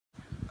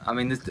I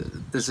mean,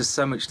 there's just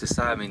so much to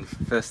say. I mean,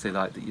 firstly,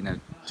 like, you know,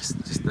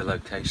 just the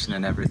location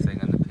and everything,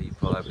 and the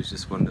people. It was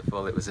just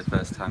wonderful. It was the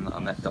first time that I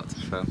met Dr.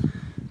 Phil,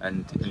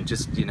 and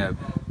just, you know,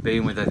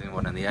 being with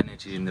everyone and the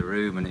energy in the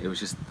room, and it was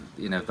just,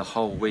 you know, the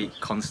whole week,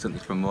 constantly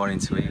from morning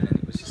to evening.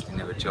 It was just, you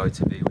know, a joy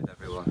to be with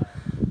everyone,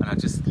 and I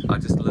just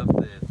love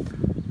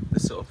the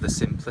sort of the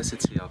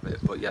simplicity of it,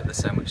 but yet there's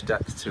so much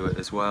depth to it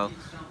as well.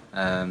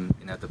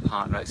 You know, the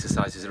partner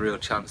exercise is a real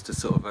chance to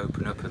sort of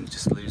open up and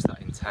just lose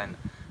that intent,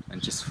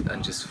 and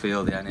just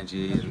feel the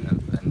energy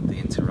and the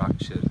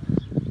interaction.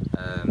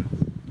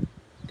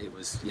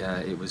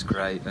 It was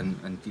great,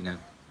 and you know,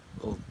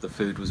 all the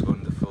food was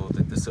wonderful.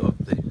 The sort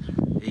of the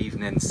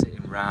evening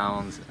sitting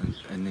round,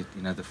 and the,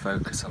 you know, the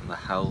focus on the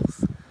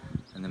health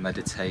and the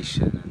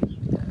meditation, and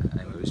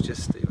yeah, and it was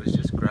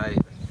just great.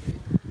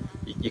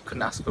 You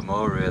couldn't ask for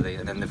more, really.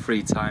 And then the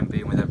free time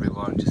being with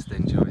everyone, just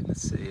enjoying the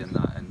sea and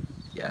that, and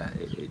yeah,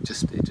 it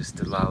just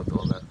allowed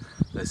all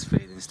those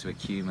feelings to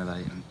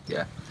accumulate, and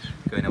yeah,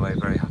 going away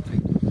very happy.